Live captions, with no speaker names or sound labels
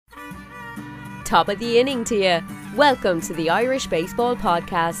Top of the inning to you. Welcome to the Irish Baseball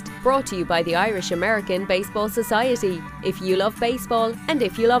Podcast, brought to you by the Irish American Baseball Society. If you love baseball and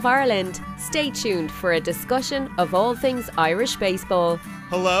if you love Ireland, stay tuned for a discussion of all things Irish baseball.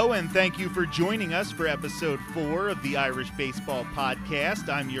 Hello, and thank you for joining us for episode 4 of the Irish Baseball Podcast.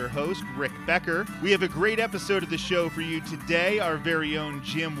 I'm your host, Rick Becker. We have a great episode of the show for you today. Our very own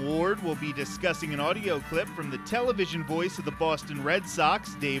Jim Ward will be discussing an audio clip from the television voice of the Boston Red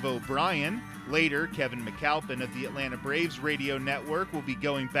Sox, Dave O'Brien. Later, Kevin McAlpin of the Atlanta Braves radio network will be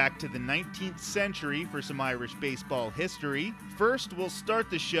going back to the 19th century for some Irish baseball history. First, we'll start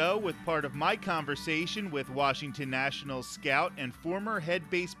the show with part of my conversation with Washington Nationals scout and former head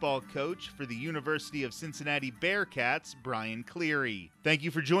baseball coach for the University of Cincinnati Bearcats, Brian Cleary. Thank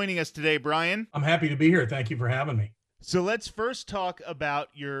you for joining us today, Brian. I'm happy to be here. Thank you for having me. So let's first talk about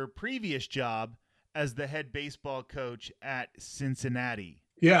your previous job as the head baseball coach at Cincinnati.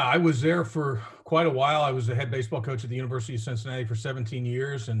 Yeah, I was there for quite a while. I was the head baseball coach at the University of Cincinnati for 17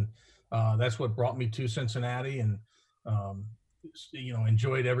 years, and that's what brought me to Cincinnati, and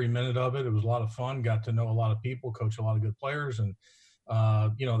enjoyed every minute of it. It was a lot of fun, got to know a lot of people, coach a lot of good players, and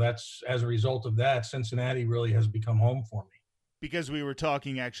that's as a result of that, Cincinnati really has become home for me. Because we were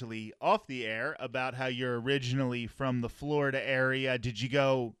talking actually off the air about how you're originally from the Florida area. Did you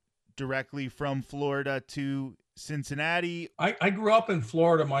go directly from Florida to Cincinnati? I grew up in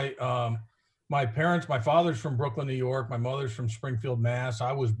Florida. My parents, my father's from Brooklyn, New York. My mother's from Springfield, Mass.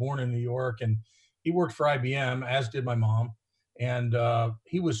 I was born in New York, and he worked for IBM, as did my mom. And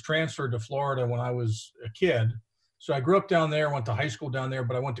he was transferred to Florida when I was a kid. So I grew up down there, went to high school down there,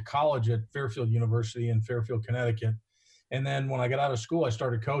 but I went to college at Fairfield University in Fairfield, Connecticut. And then when I got out of school, I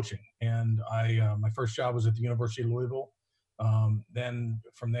started coaching. And my first job was at the University of Louisville. Then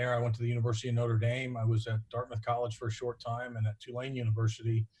from there, I went to the University of Notre Dame. I was at Dartmouth College for a short time and at Tulane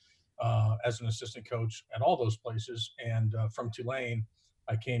University as an assistant coach at all those places. And from Tulane,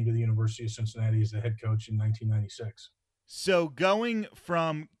 I came to the University of Cincinnati as the head coach in 1996. So going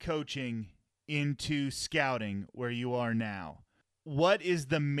from coaching into scouting where you are now, what is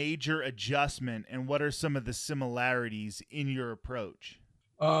the major adjustment and what are some of the similarities in your approach?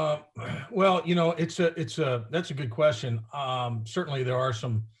 Well, that's a good question. Certainly there are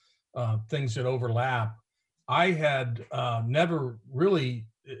some things that overlap. I had never really,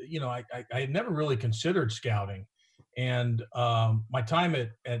 I had never really considered scouting, and my time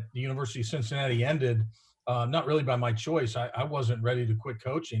at the University of Cincinnati ended not really by my choice. I wasn't ready to quit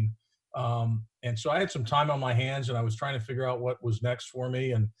coaching, and so I had some time on my hands, and I was trying to figure out what was next for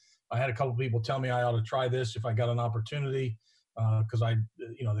me. And I had a couple people tell me I ought to try this if I got an opportunity. Because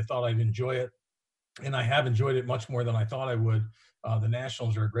they thought I'd enjoy it, and I have enjoyed it much more than I thought I would. The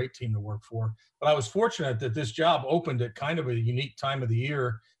Nationals are a great team to work for, but I was fortunate that this job opened at kind of a unique time of the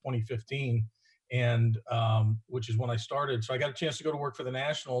year, 2015, and which is when I started. So I got a chance to go to work for the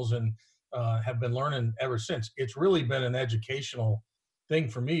Nationals and have been learning ever since. It's really been an educational thing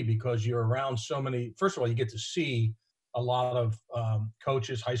for me because you're around so many. First of all, you get to see a lot of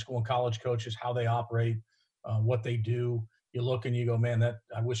coaches, high school and college coaches, how they operate, what they do. You look and you go, man,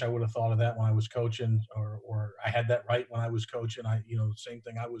 I wish I would have thought of that when I was coaching, or I had that right when I was coaching. Same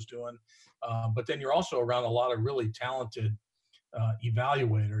thing I was doing. But then you're also around a lot of really talented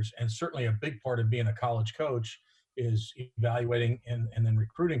evaluators, and certainly a big part of being a college coach is evaluating and then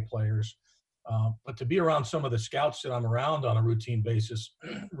recruiting players. But to be around some of the scouts that I'm around on a routine basis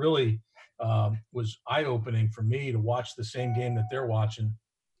really was eye-opening for me to watch the same game that they're watching,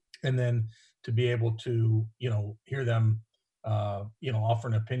 and then to be able to, hear them offer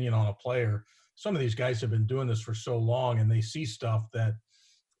an opinion on a player. Some of these guys have been doing this for so long, and they see stuff that,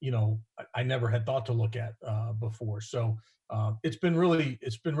 I never had thought to look at before. So it's been really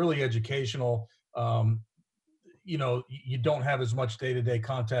educational. You don't have as much day-to-day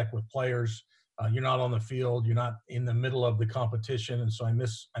contact with players. You're not on the field. You're not in the middle of the competition. And so I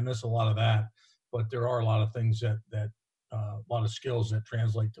miss a lot of that, but there are a lot of things that a lot of skills that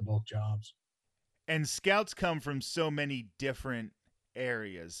translate to both jobs. And scouts come from so many different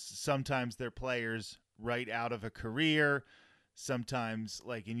areas. Sometimes they're players right out of a career. Sometimes,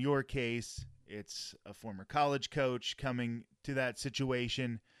 like in your case, it's a former college coach coming to that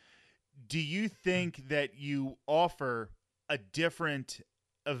situation. Do you think that you offer a different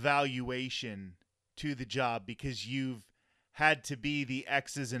evaluation to the job because you've had to be the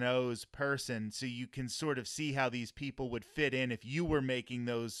X's and O's person, so you can sort of see how these people would fit in if you were making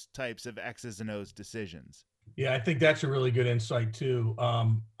those types of X's and O's decisions? Yeah, I think that's a really good insight too.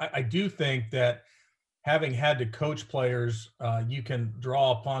 I do think that having had to coach players, you can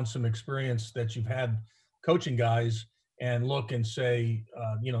draw upon some experience that you've had coaching guys and look and say,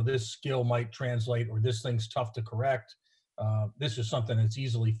 this skill might translate, or this thing's tough to correct. This is something that's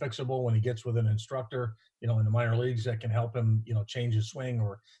easily fixable when he gets with an instructor, in the minor leagues that can help him, change his swing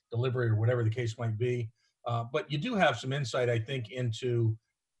or delivery or whatever the case might be. But you do have some insight, I think, into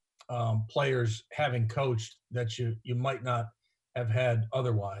players having coached that you might not have had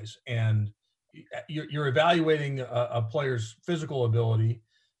otherwise. And you're evaluating a player's physical ability,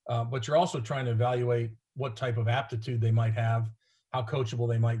 but you're also trying to evaluate what type of aptitude they might have, how coachable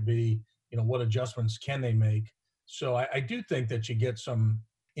they might be, what adjustments can they make. So I do think that you get some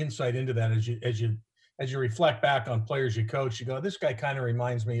insight into that as you reflect back on players you coach. You go, this guy kind of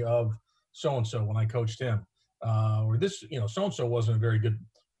reminds me of so-and-so when I coached him, or this, so-and-so wasn't a very good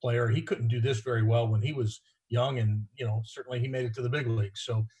player. He couldn't do this very well when he was young, and certainly he made it to the big leagues.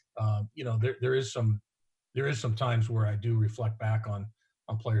 So there is some times where I do reflect back on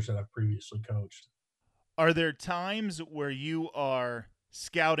players that I've previously coached. Are there times where you are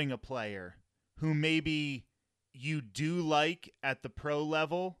scouting a player who maybe you do like at the pro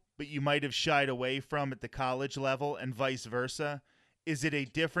level, but you might have shied away from at the college level, and vice versa? Is it a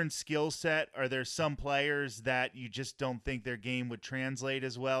different skill set? Are there some players that you just don't think their game would translate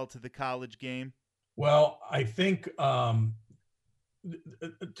as well to the college game? Well, I think to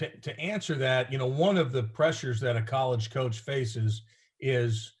answer that, one of the pressures that a college coach faces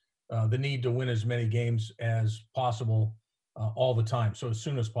is the need to win as many games as possible all the time, so as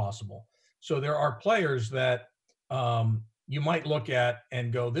soon as possible. So there are players that you might look at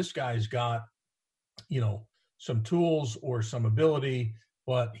and go, this guy's got, some tools or some ability,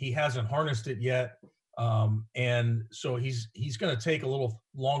 but he hasn't harnessed it yet. And so he's going to take a little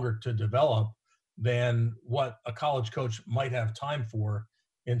longer to develop than what a college coach might have time for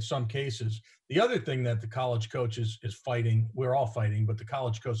in some cases. The other thing that the college coach is fighting, we're all fighting, but the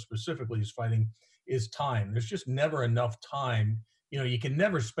college coach specifically is fighting, is time. There's just never enough time. You can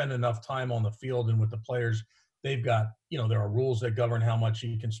never spend enough time on the field and with the players. They've got, there are rules that govern how much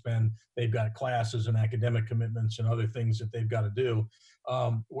you can spend. They've got classes and academic commitments and other things that they've got to do.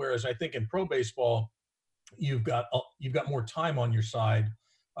 Whereas I think in pro baseball, you've got more time on your side,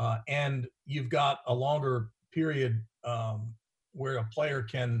 and you've got a longer period where a player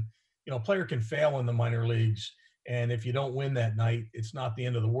can fail in the minor leagues. And if you don't win that night, it's not the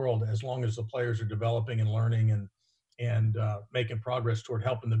end of the world, as long as the players are developing and learning and making progress toward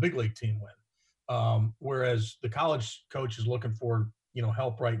helping the big league team win. Whereas the college coach is looking for,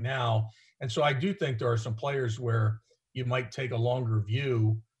 help right now. And so I do think there are some players where you might take a longer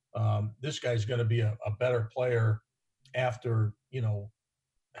view. This guy's going to be a better player after,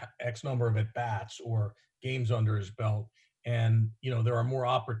 X number of at-bats or games under his belt. And, there are more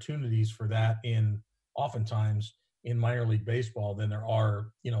opportunities for that oftentimes in minor league baseball than there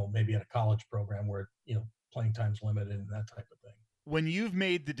are, maybe in a college program where, playing time's limited and that type of thing. When you've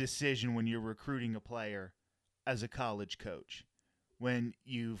made the decision when you're recruiting a player as a college coach, when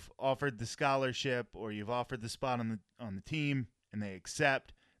you've offered the scholarship or you've offered the spot on the team and they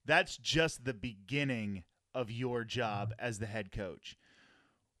accept, that's just the beginning of your job as the head coach.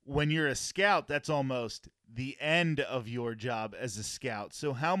 When you're a scout, that's almost the end of your job as a scout.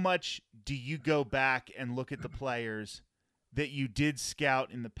 So how much do you go back and look at the players that you did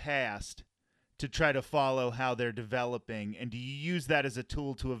scout in the past to try to follow how they're developing? And do you use that as a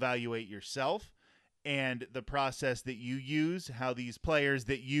tool to evaluate yourself and the process that you use, how these players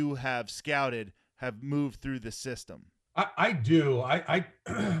that you have scouted have moved through the system? I do.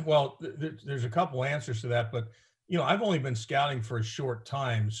 Well, there's a couple answers to that, but I've only been scouting for a short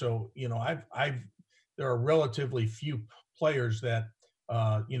time, so there are relatively few players that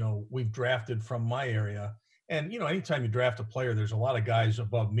we've drafted from my area. And anytime you draft a player, there's a lot of guys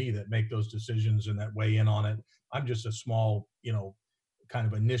above me that make those decisions and that weigh in on it. I'm just a small, kind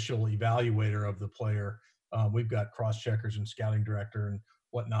of initial evaluator of the player. We've got cross-checkers and scouting director and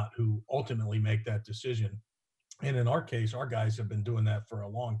whatnot who ultimately make that decision. And in our case, our guys have been doing that for a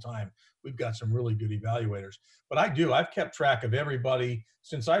long time. We've got some really good evaluators. But I've kept track of everybody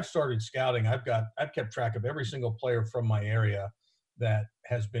since I've started scouting. I've kept track of every single player from my area that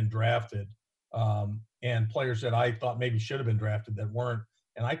has been drafted, and players that I thought maybe should have been drafted that weren't.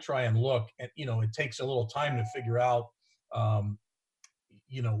 And I try and look, and it takes a little time to figure out,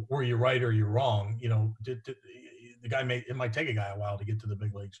 were you right or you're wrong. It might take a guy a while to get to the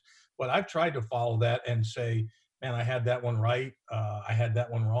big leagues, but I've tried to follow that and say, man, I had that one right. I had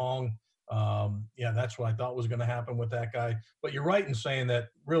that one wrong. That's what I thought was going to happen with that guy. But you're right in saying that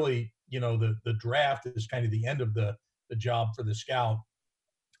really, the draft is kind of the end of the job for the scout.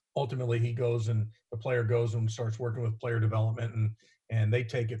 Ultimately, the player goes and starts working with player development, and they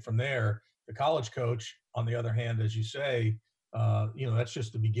take it from there. The college coach, on the other hand, as you say, that's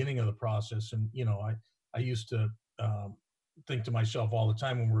just the beginning of the process. And, I used to think to myself all the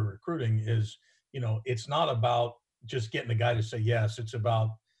time when we're recruiting is, it's not about just getting a guy to say yes. It's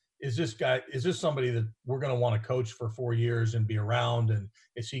about, is this somebody that we're going to want to coach for 4 years and be around? And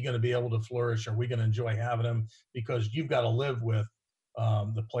is he going to be able to flourish? Are we going to enjoy having him? Because you've got to live with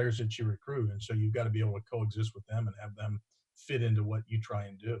the players that you recruit. And so you've got to be able to coexist with them and have them fit into what you try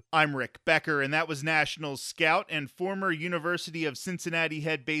and do. I'm Rick Becker, and that was Nationals scout and former University of Cincinnati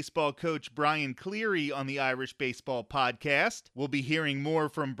head baseball coach Brian Cleary on the Irish Baseball Podcast. We'll be hearing more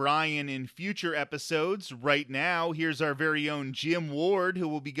from Brian in future episodes. Right now, here's our very own Jim Ward, who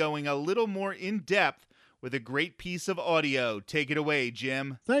will be going a little more in-depth with a great piece of audio. Take it away,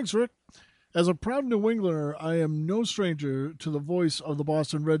 Jim. Thanks, Rick. As a proud New Englander, I am no stranger to the voice of the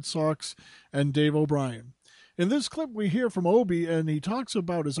Boston Red Sox and Dave O'Brien. In this clip, we hear from Obi, and he talks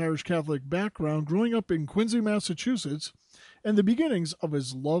about his Irish Catholic background growing up in Quincy, Massachusetts, and the beginnings of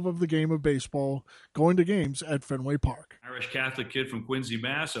his love of the game of baseball, going to games at Fenway Park. Irish Catholic kid from Quincy,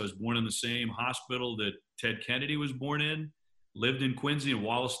 Mass. I was born in the same hospital that Ted Kennedy was born in, lived in Quincy and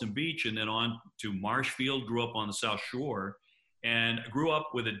Wollaston Beach, and then on to Marshfield, grew up on the South Shore, and grew up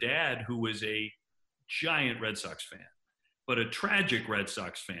with a dad who was a giant Red Sox fan, but a tragic Red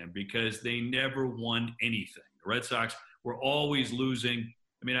Sox fan because they never won anything. The Red Sox were always losing.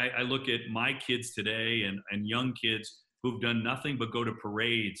 I mean, I look at my kids today and young kids who've done nothing but go to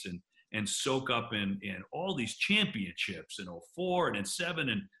parades and soak up in all these championships in 04 and in 7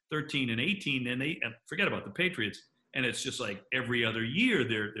 and 13 and 18. And forget about the Patriots. And it's just like every other year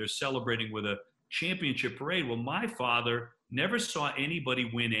they're celebrating with a championship parade. Well, my father never saw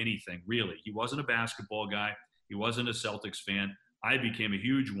anybody win anything, really. He wasn't a basketball guy. He wasn't a Celtics fan. I became a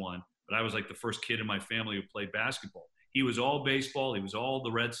huge one, but I was like the first kid in my family who played basketball. He was all baseball. He was all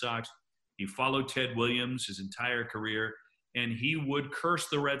the Red Sox. He followed Ted Williams his entire career, and he would curse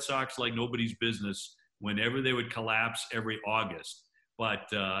the Red Sox like nobody's business whenever they would collapse every August. But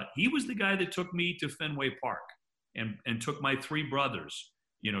he was the guy that took me to Fenway Park and took my three brothers,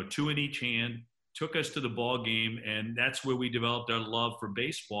 2 in each hand, took us to the ball game, and that's where we developed our love for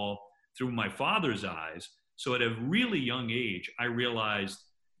baseball through my father's eyes. So at a really young age, I realized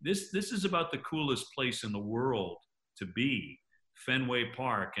this is about the coolest place in the world to be, Fenway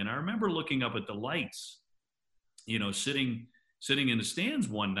Park. And I remember looking up at the lights, sitting in the stands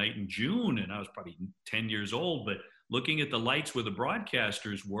one night in June, and I was probably 10 years old, but looking at the lights where the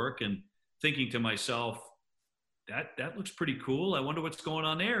broadcasters work and thinking to myself, that looks pretty cool. I wonder what's going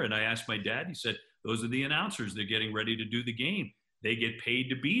on there. And I asked my dad, he said, those are the announcers. They're getting ready to do the game. They get paid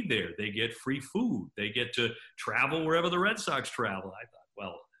to be there. They get free food. They get to travel wherever the Red Sox travel. I thought,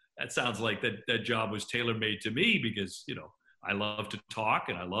 well, that sounds like that job was tailor-made to me because, I love to talk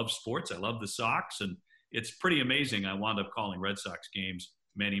and I love sports. I love the Sox. And it's pretty amazing. I wound up calling Red Sox games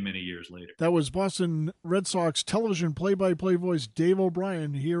many, many years later. That was Boston Red Sox television play-by-play voice Dave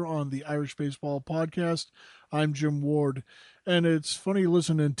O'Brien here on the Irish Baseball Podcast. I'm Jim Ward. And it's funny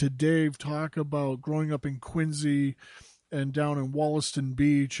listening to Dave talk about growing up in Quincy and down in Wollaston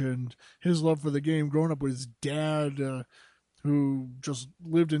Beach and his love for the game, growing up with his dad who just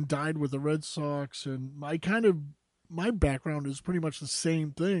lived and died with the Red Sox. And my background is pretty much the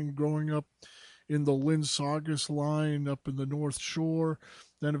same thing, growing up in the Lynn Saugus line up in the North Shore,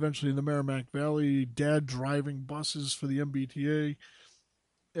 then eventually in the Merrimack Valley, dad driving buses for the MBTA.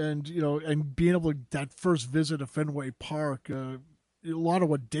 And, and being able to, that first visit to Fenway Park, a lot of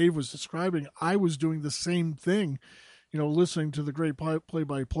what Dave was describing, I was doing the same thing, listening to the great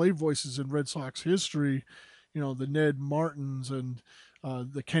play-by-play voices in Red Sox history, the Ned Martins and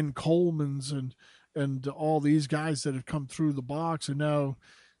the Ken Colemans and all these guys that had come through the box. And now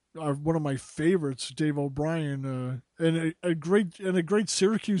one of my favorites, Dave O'Brien, and a great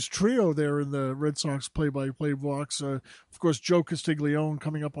Syracuse trio there in the Red Sox play-by-play box. Of course, Joe Castiglione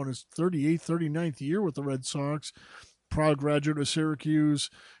coming up on his 38th, 39th year with the Red Sox, proud graduate of Syracuse,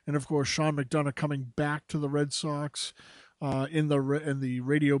 and of course Sean McDonough coming back to the Red Sox in the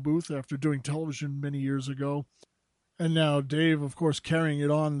radio booth after doing television many years ago. And now Dave, of course, carrying it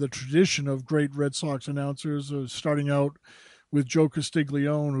on, the tradition of great Red Sox announcers, starting out with Joe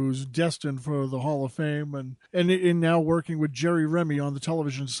Castiglione, who's destined for the Hall of Fame, and now working with Jerry Remy on the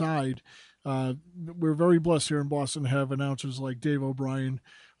television side. We're very blessed here in Boston to have announcers like Dave O'Brien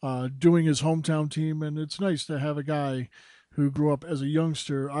doing his hometown team, and it's nice to have a guy who grew up as a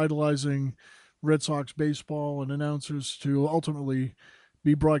youngster idolizing Red Sox baseball and announcers to ultimately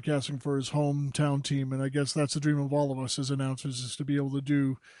be broadcasting for his hometown team. And I guess that's the dream of all of us as announcers, is to be able to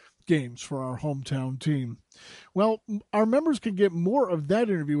do games for our hometown team. Well, our members can get more of that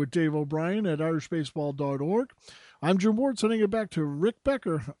interview with Dave O'Brien at irishbaseball.org. I'm Jim Ward, sending it back to Rick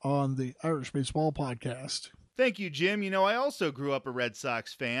Becker on the Irish Baseball Podcast. Thank you, Jim. I also grew up a Red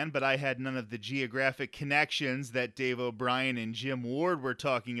Sox fan, but I had none of the geographic connections that Dave O'Brien and Jim Ward were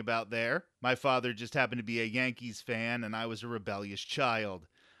talking about there. My father just happened to be a Yankees fan, and I was a rebellious child.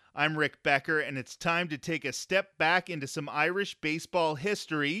 I'm Rick Becker, and it's time to take a step back into some Irish baseball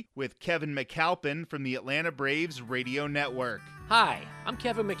history with Kevin McAlpin from the Atlanta Braves Radio Network. Hi, I'm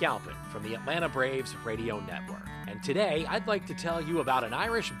Kevin McAlpin from the Atlanta Braves Radio Network, and today I'd like to tell you about an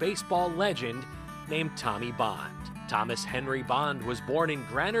Irish baseball legend named Tommy Bond. Thomas Henry Bond was born in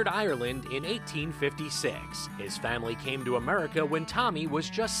Granard, Ireland in 1856. His family came to America when Tommy was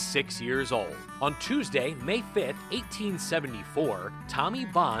just 6 years old. On Tuesday, May 5th, 1874, Tommy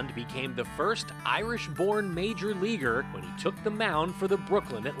Bond became the first Irish-born major leaguer when he took the mound for the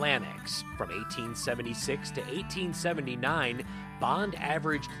Brooklyn Atlantics. From 1876 to 1879, Bond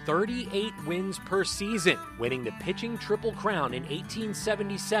averaged 38 wins per season, winning the pitching Triple Crown in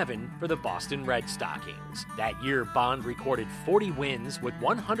 1877 for the Boston Red Stockings. That year, Bond recorded 40 wins with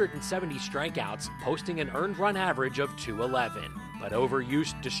 170 strikeouts, posting an earned run average of .211. But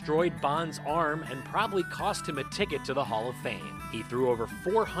overuse destroyed Bond's arm and probably cost him a ticket to the Hall of Fame. He threw over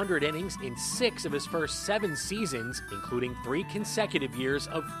 400 innings in 6 of his first 7 seasons, including 3 consecutive years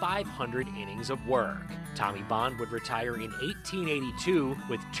of 500 innings of work. Tommy Bond would retire in 1882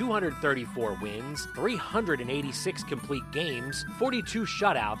 with 234 wins, 386 complete games, 42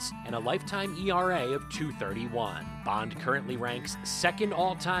 shutouts, and a lifetime ERA of .231. Bond currently ranks second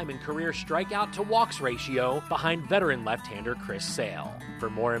all-time in career strikeout-to-walks ratio behind veteran left-hander Chris Sale. For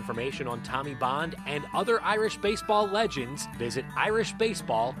more information on Tommy Bond and other Irish baseball legends, visit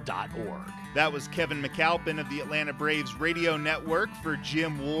irishbaseball.org. That was Kevin McAlpin of the Atlanta Braves Radio Network for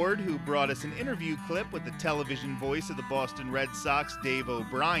Jim Ward, who brought us an interview clip with the television voice of the Boston Red Sox, Dave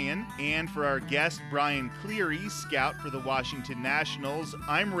O'Brien. And for our guest, Brian Cleary, scout for the Washington Nationals,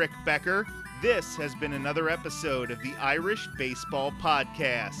 I'm Rick Becker. This has been another episode of the Irish Baseball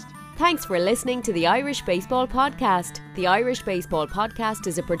Podcast. Thanks for listening to the Irish Baseball Podcast. The Irish Baseball Podcast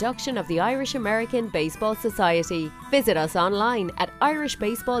is a production of the Irish American Baseball Society. Visit us online at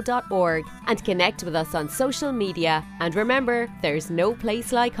irishbaseball.org and connect with us on social media. And remember, there's no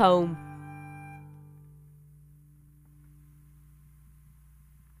place like home.